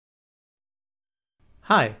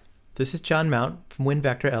Hi, this is John Mount from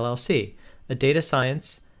WinVector LLC, a data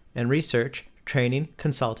science and research, training,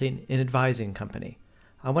 consulting, and advising company.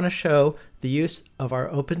 I want to show the use of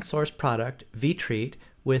our open source product, vtreat,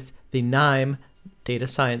 with the knime data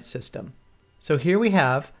science system. So here we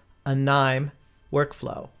have a knime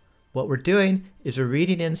workflow. What we're doing is we're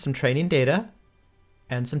reading in some training data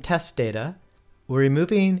and some test data. We're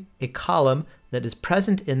removing a column that is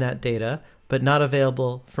present in that data but not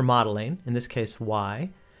available for modeling, in this case y,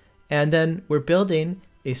 and then we're building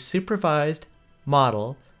a supervised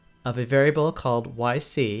model of a variable called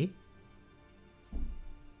yc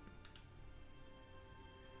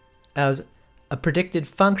as a predicted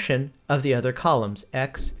function of the other columns,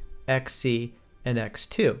 x, xc, and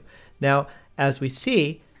x2. Now, as we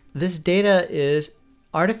see, this data is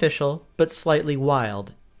artificial but slightly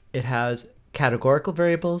wild. It has categorical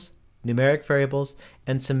variables, numeric variables,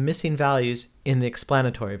 and some missing values in the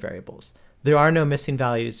explanatory variables. There are no missing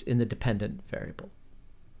values in the dependent variable.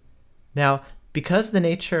 Now, because of the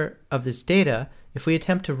nature of this data, if we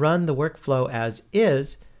attempt to run the workflow as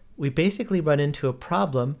is, we basically run into a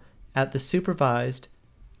problem at the supervised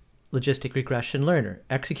logistic regression learner.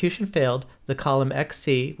 Execution failed, the column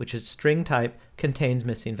xc, which is string type, contains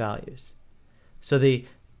missing values. So the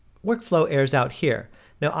workflow errors out here.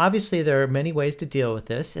 Now, obviously, there are many ways to deal with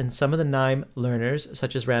this, and some of the knime learners,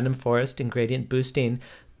 such as random forest and gradient boosting,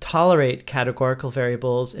 tolerate categorical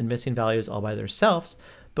variables and missing values all by themselves,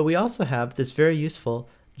 but we also have this very useful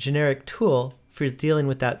generic tool for dealing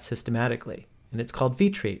with that systematically, and it's called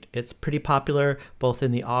vtreat. It's pretty popular both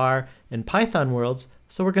in the R and Python worlds,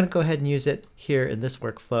 so we're going to go ahead and use it here in this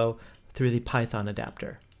workflow through the Python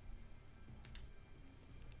adapter.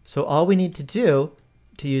 So all we need to do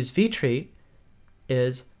to use vtreat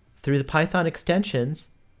is, through the Python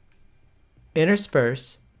extensions,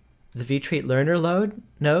 intersperse the vtreat learner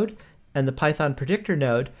node and the Python predictor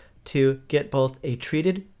node to get both a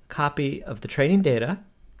treated copy of the training data,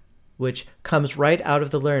 which comes right out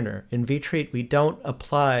of the learner. In vtreat, we don't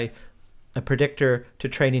apply a predictor to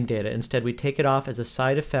training data. Instead, we take it off as a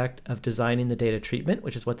side effect of designing the data treatment,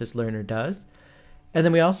 which is what this learner does. And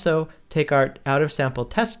then we also take our out-of-sample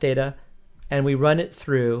test data and we run it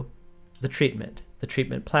through the treatment. The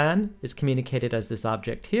treatment plan is communicated as this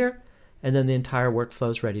object here, and then the entire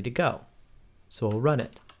workflow is ready to go. So we'll run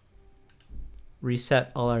it.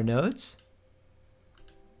 Reset all our nodes,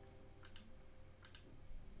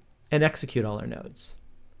 and execute all our nodes.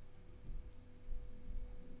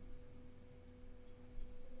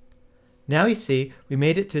 Now you see we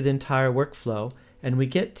made it through the entire workflow, and we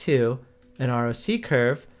get to an ROC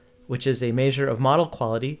curve, which is a measure of model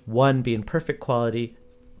quality, 1 being perfect quality,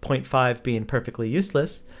 0.5 being perfectly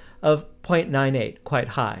useless, of 0.98, quite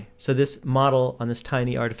high. So this model on this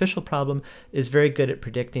tiny artificial problem is very good at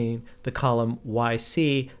predicting the column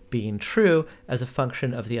yc being true as a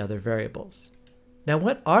function of the other variables. Now,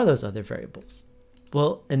 what are those other variables?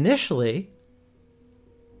 Well, initially,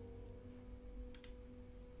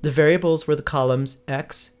 the variables were the columns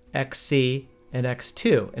x, xc, and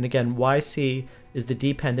x2. And again, yc is the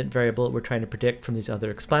dependent variable we're trying to predict from these other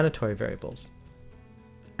explanatory variables.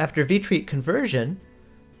 After vtreat conversion,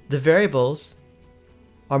 the variables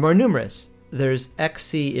are more numerous. There's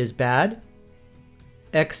xc is bad,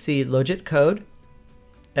 xc logit code,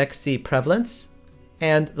 xc prevalence,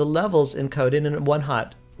 and the levels encoded in a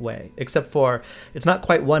one-hot way, except for it's not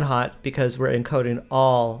quite one-hot because we're encoding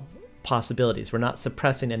all possibilities. We're not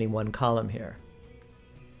suppressing any one column here.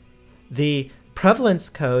 The prevalence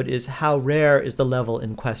code is how rare is the level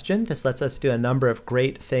in question. This lets us do a number of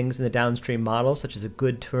great things in the downstream model, such as a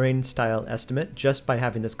good Turing-style estimate, just by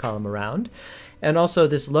having this column around. And also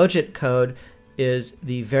this logit code is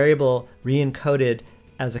the variable re-encoded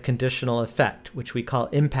as a conditional effect, which we call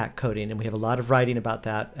impact coding, and we have a lot of writing about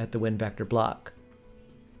that at the WinVector blog.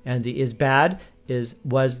 And the is bad is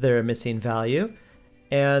was there a missing value,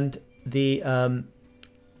 and the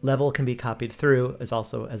level can be copied through as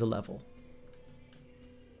also as a level.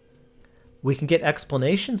 We can get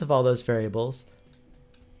explanations of all those variables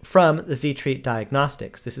from the vtreat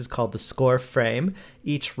diagnostics. This is called the score frame.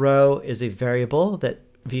 Each row is a variable that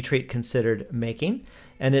vtreat considered making,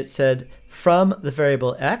 and it said from the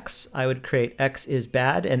variable x, I would create x is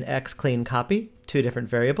bad and x clean copy, two different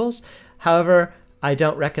variables. However, I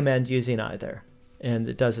don't recommend using either. And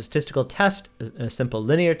it does a statistical test, a simple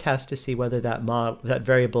linear test, to see whether that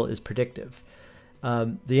variable is predictive.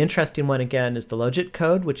 The interesting one, again, is the logit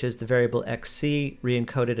code, which is the variable xc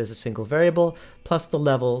re-encoded as a single variable, plus the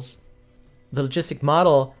levels. The logistic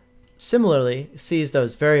model similarly sees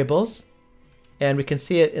those variables, and we can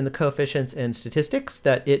see it in the coefficients and statistics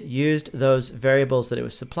that it used those variables that it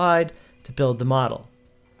was supplied to build the model.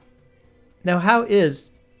 Now, how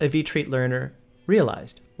is a vtreat learner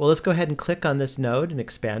realized? Well, let's go ahead and click on this node and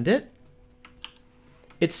expand it.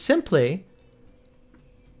 It's simply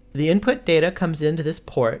the input data comes into this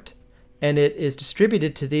port, and it is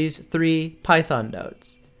distributed to these 3 Python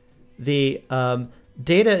nodes. The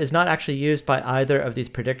data is not actually used by either of these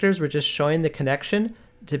predictors. We're just showing the connection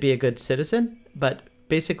to be a good citizen, but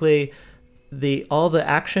basically all the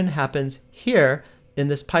action happens here in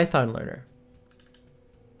this Python learner.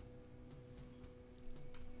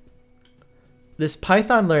 This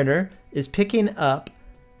Python learner is picking up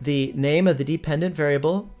the name of the dependent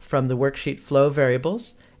variable from the worksheet flow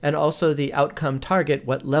variables, and also the outcome target,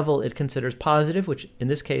 what level it considers positive, which in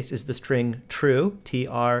this case is the string true,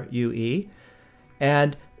 T-R-U-E.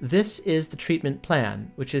 And this is the treatment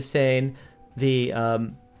plan, which is saying the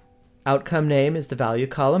outcome name is the value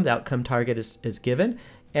column, the outcome target is given,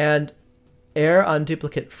 and error on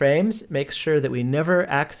duplicate frames makes sure that we never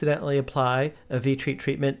accidentally apply a vtreat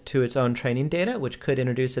treatment to its own training data, which could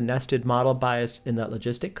introduce a nested model bias in that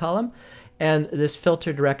logistic column. And this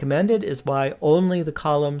filtered recommended is why only the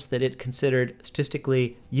columns that it considered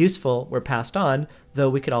statistically useful were passed on, though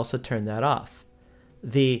we could also turn that off.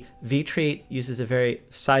 The vtreat uses a very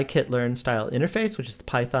scikit-learn style interface, which is the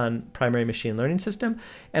Python primary machine learning system,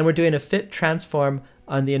 and we're doing a fit transform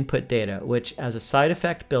on the input data, which as a side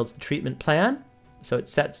effect builds the treatment plan, so it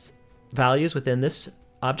sets values within this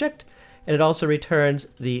object, and it also returns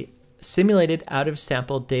the simulated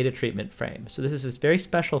out-of-sample data treatment frame. So this is this very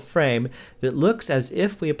special frame that looks as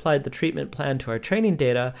if we applied the treatment plan to our training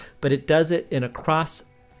data, but it does it in a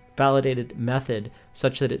cross-validated method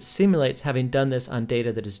such that it simulates having done this on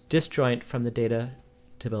data that is disjoint from the data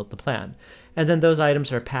to build the plan. And then those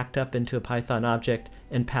items are packed up into a Python object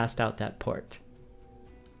and passed out that port.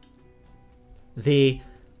 The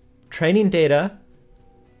training data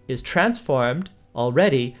is transformed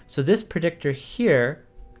already, so this predictor here,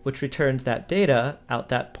 which returns that data out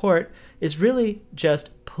that port, is really just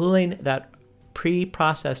pulling that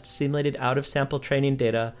pre-processed simulated out-of-sample training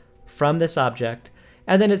data from this object,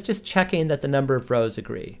 and then it's just checking that the number of rows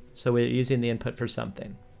agree. So we're using the input for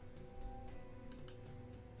something.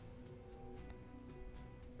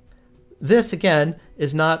 This, again,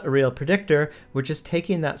 is not a real predictor. We're just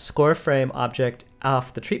taking that score frame object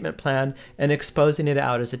off the treatment plan and exposing it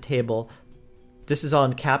out as a table. This is all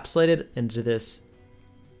encapsulated into this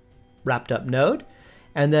wrapped up node.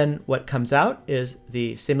 And then what comes out is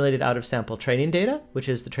the simulated out-of-sample training data, which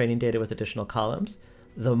is the training data with additional columns,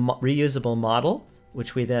 the reusable model,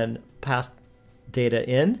 which we then pass data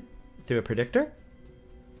in through a predictor.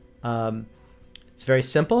 It's very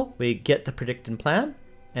simple. We get the predicted plan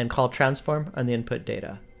and call transform on the input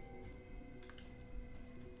data.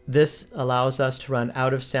 This allows us to run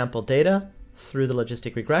out-of-sample data through the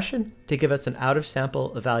logistic regression to give us an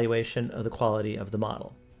out-of-sample evaluation of the quality of the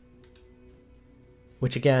model,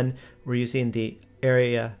 which again, we're using the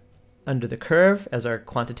area under the curve as our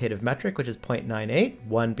quantitative metric, which is 0.98,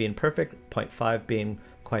 1 being perfect, 0.5 being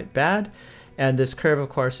quite bad. And this curve, of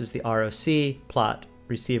course, is the ROC plot,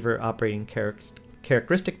 receiver operating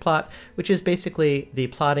characteristic plot, which is basically the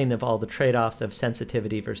plotting of all the trade-offs of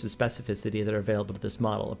sensitivity versus specificity that are available to this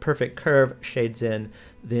model. A perfect curve shades in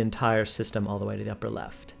the entire system all the way to the upper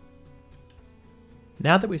left.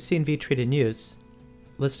 Now that we've seen vtreat in use,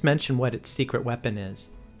 let's mention what its secret weapon is.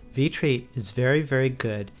 vtreat is very, very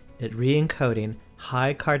good at re-encoding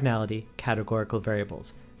high cardinality categorical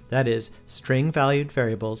variables. That is, string-valued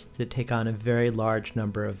variables that take on a very large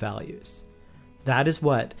number of values. That is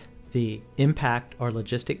what the impact or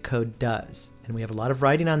logistic code does. And we have a lot of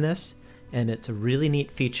writing on this, and it's a really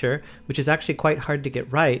neat feature, which is actually quite hard to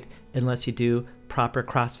get right unless you do proper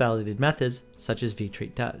cross-validated methods, such as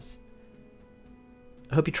vtreat does.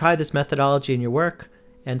 I hope you try this methodology in your work,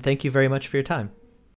 and thank you very much for your time.